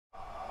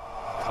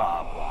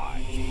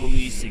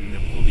facing the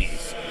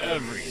police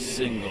every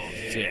single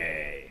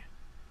day.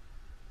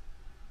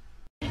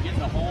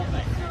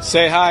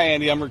 Say hi,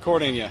 Andy. I'm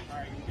recording you.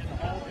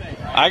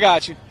 I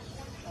got you.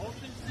 Ocean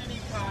City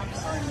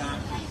cops are not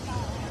people.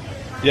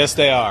 Yes,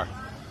 they are.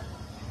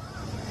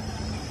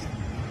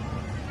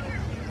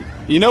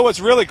 You know what's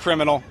really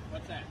criminal?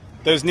 What's that?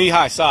 Those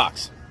knee-high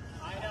socks.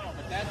 I know,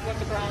 but that's what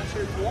the brown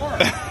shirts wore.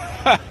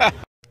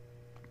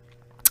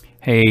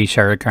 Hey,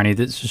 Charlotte County,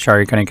 this is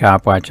Charlotte County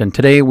Copwatch, and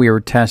today we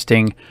were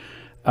testing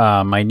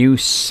my new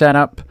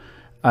setup.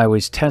 I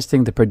was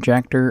testing the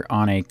projector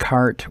on a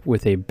cart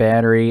with a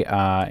battery,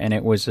 and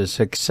it was a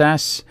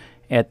success,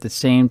 at the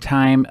same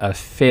time a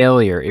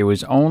failure. It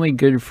was only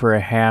good for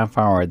a half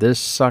hour. This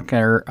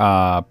sucker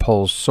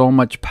pulls so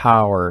much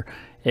power,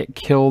 it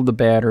killed the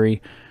battery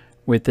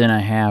within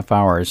a half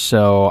hour.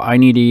 So I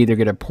need to either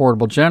get a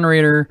portable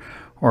generator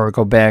or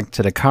go back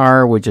to the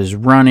car, which is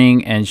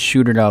running, and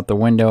shoot it out the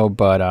window.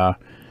 But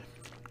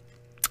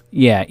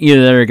yeah,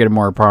 either that or get a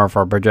more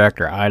powerful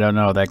projector. I don't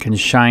know, that can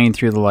shine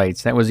through the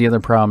lights. That was the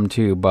other problem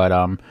too. But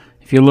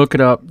if you look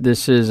it up,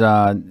 this is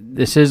on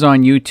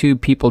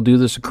YouTube. People do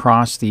this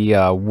across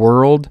the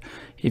world.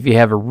 If you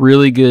have a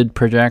really good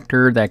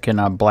projector that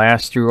can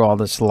blast through all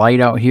this light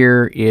out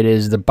here, it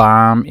is the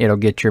bomb. It'll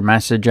get your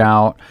message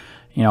out.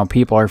 You know,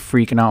 people are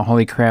freaking out.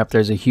 Holy crap,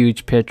 there's a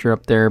huge picture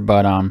up there.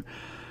 But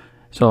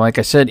so like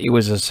I said, it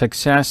was a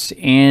success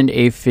and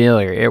a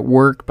failure. It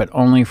worked, but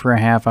only for a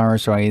half hour.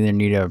 So I either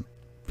need a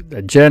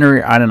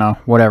generator, I don't know,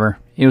 whatever.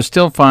 It was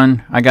still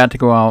fun. I got to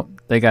go out.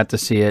 They got to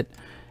see it.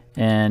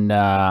 And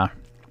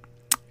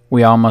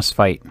we all must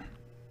fight.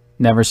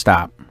 Never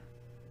stop.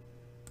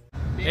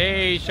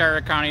 Hey,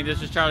 Charlotte County.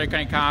 This is Charlotte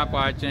County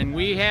Copwatch. And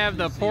we have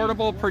the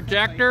portable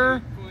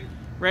projector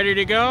ready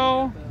to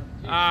go.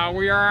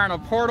 We are on a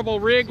portable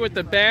rig with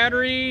the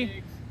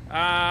battery.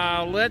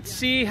 Let's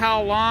see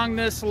how long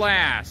this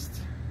lasts.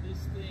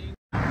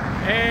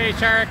 Hey,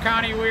 Charlotte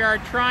County, we are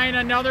trying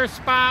another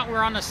spot.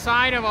 We're on the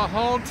side of a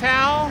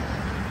hotel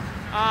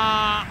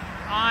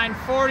on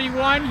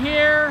 41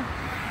 here.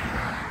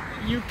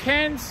 You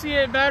can see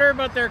it better,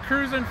 but they're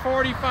cruising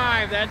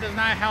 45. That does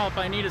not help.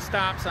 I need a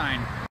stop sign.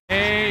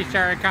 Hey,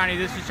 Charlotte County,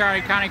 this is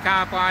Charlotte County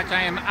Copwatch.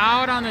 I am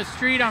out on the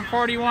street on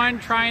 41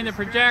 trying the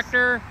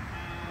projector.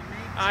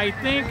 I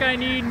think I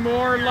need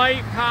more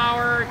light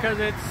power because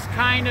it's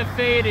kind of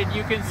faded.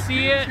 You can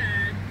see it,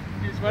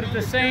 but at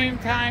the same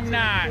time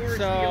not.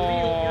 So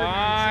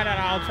I don't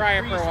know, I'll try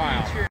it for a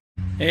while.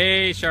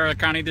 Hey, Charlotte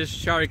County, this is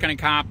Charlotte County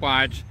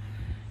Copwatch.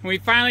 We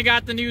finally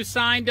got the new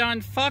sign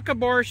done. Fuck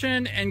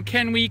abortion and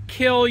can we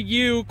kill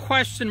you?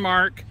 Question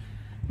mark,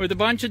 with a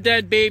bunch of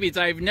dead babies.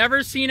 I've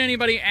never seen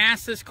anybody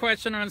ask this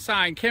question on a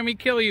sign. Can we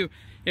kill you?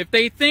 If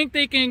they think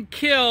they can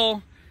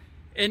kill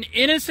an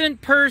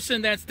innocent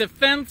person that's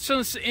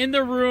defenseless in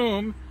the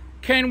room,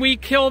 can we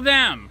kill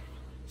them?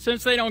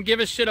 Since they don't give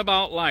a shit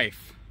about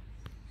life.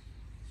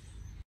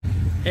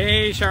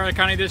 Hey, Charlotte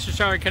County, this is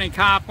Charlotte County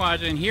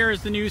Copwatch, and here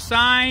is the new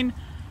sign.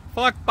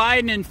 Fuck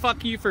Biden and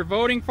fuck you for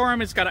voting for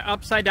him. It's got an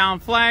upside down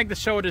flag to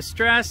show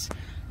distress.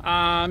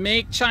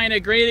 Make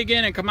China great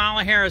again and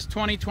Kamala Harris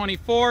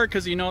 2024,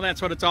 because you know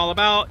that's what it's all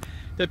about.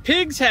 The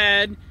pig's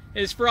head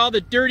is for all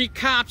the dirty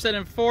cops that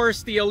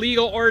enforce the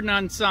illegal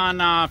ordinance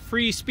on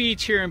free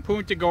speech here in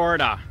Punta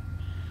Gorda.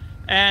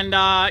 And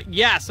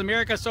yes,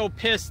 America's so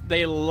pissed,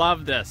 they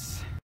love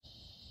this.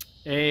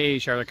 Hey,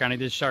 Charlotte County,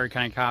 this is Charlotte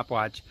County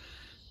Copwatch.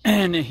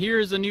 And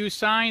here's the new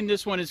sign.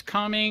 This one is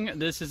coming.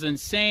 This is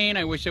insane.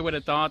 I wish I would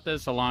have thought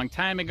this a long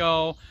time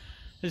ago.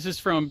 This is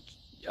from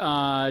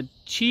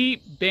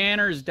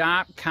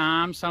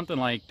cheapbanners.com, something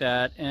like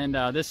that. And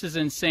this is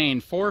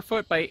insane. 4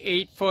 foot by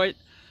 8 foot.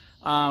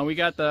 We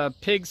got the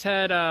pig's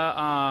head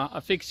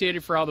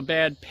asphyxiated for all the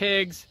bad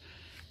pigs.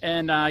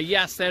 And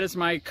yes, that is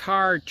my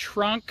car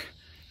trunk.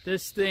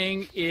 This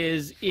thing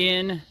is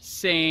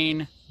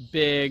insane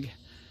big.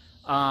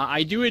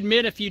 I do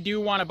admit, if you do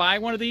want to buy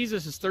one of these,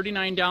 this is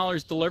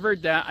 $39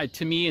 delivered. That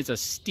to me is a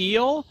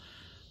steal.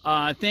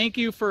 Thank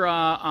you for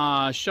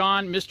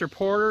Sean, Mr.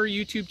 Porter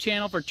YouTube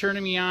channel, for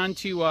turning me on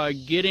to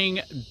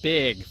getting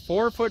big.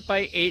 4 foot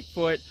by 8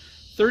 foot,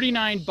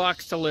 39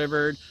 bucks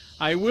delivered.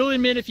 I will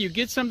admit, if you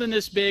get something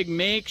this big,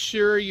 make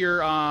sure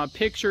your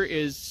picture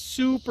is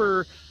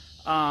super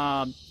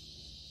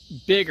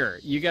bigger.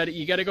 You got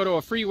to go to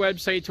a free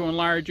website to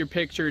enlarge your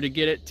picture to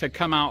get it to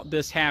come out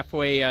this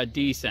halfway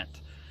decent.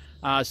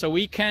 So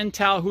we can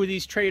tell who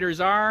these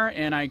traders are,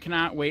 and I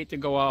cannot wait to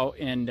go out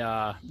and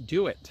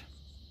do it.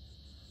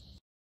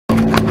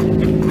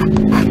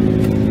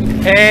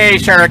 Hey,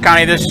 Charlotte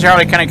County, this is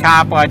Charlotte County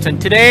Copwatch,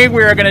 and today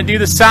we are going to do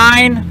the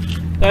sign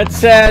that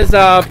says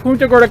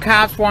Punta Gorda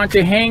cops want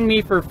to hang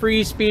me for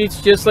free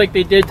speech, just like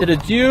they did to the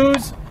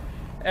Jews.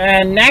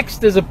 And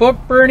next is a book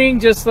burning,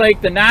 just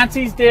like the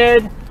Nazis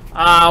did.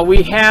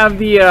 We have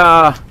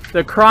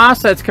the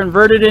cross that's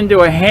converted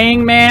into a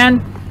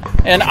hangman.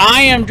 And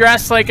I am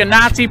dressed like a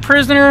Nazi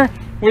prisoner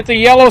with a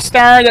yellow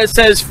star that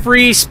says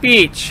free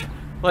speech.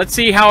 Let's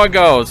see how it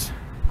goes.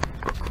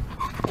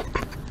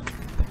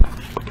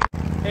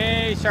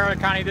 Hey, Hey Charlotte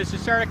County, this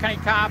is Charlotte County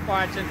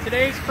Copwatch, and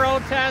today's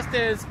protest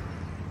is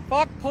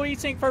fuck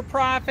policing for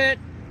profit,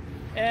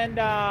 and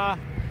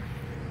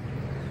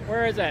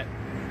where is it?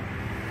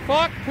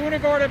 Fuck Punta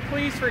Gorda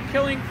police for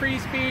killing free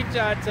speech.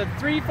 It's a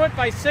 3-foot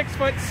by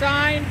 6-foot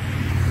sign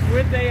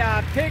with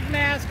a pig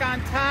mask on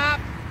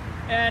top,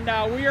 and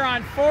we are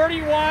on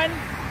 41,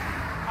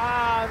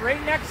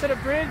 right next to the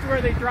bridge where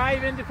they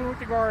drive into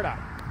Punta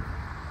Gorda.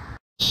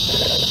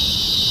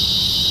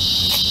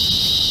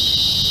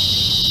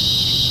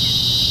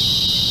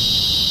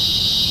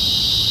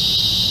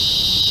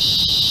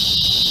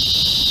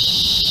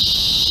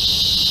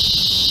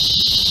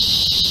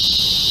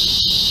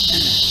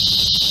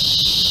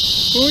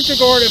 Punta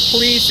Gorda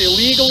police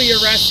illegally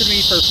arrested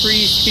me for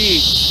free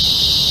speech.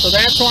 So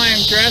that's why I'm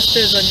dressed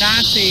as a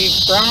Nazi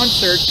brown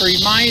shirt to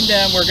remind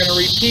them we're going to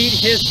repeat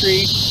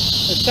history.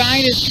 The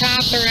sign is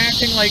cops are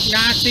acting like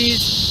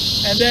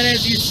Nazis. And then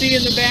as you see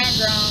in the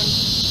background,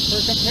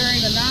 we're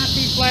comparing the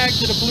Nazi flag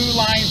to the blue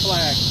line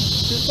flag.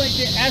 Just like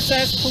the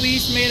SS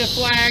police made a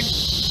flag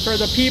for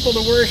the people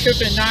to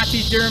worship in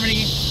Nazi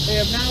Germany, they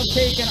have now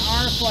taken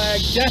our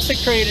flag,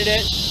 desecrated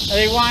it, and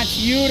they want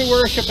you to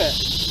worship it.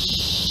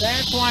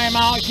 That's why I'm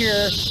out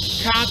here.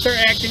 Cops are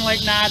acting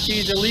like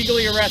Nazis,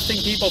 illegally arresting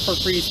people for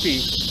free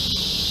speech.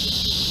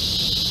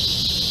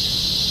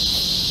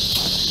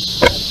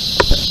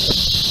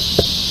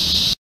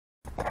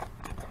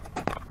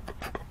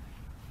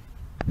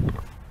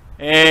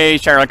 Hey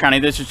Charlotte County,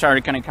 this is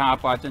Charlotte County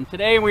Copwatch, and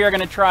today we are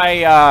going to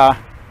try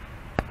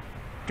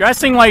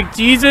dressing like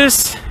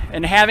Jesus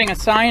and having a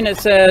sign that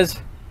says,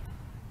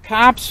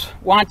 cops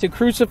want to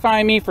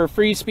crucify me for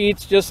free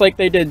speech just like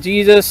they did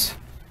Jesus.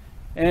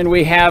 And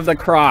we have the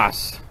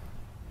cross.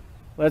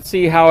 Let's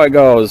see how it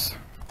goes.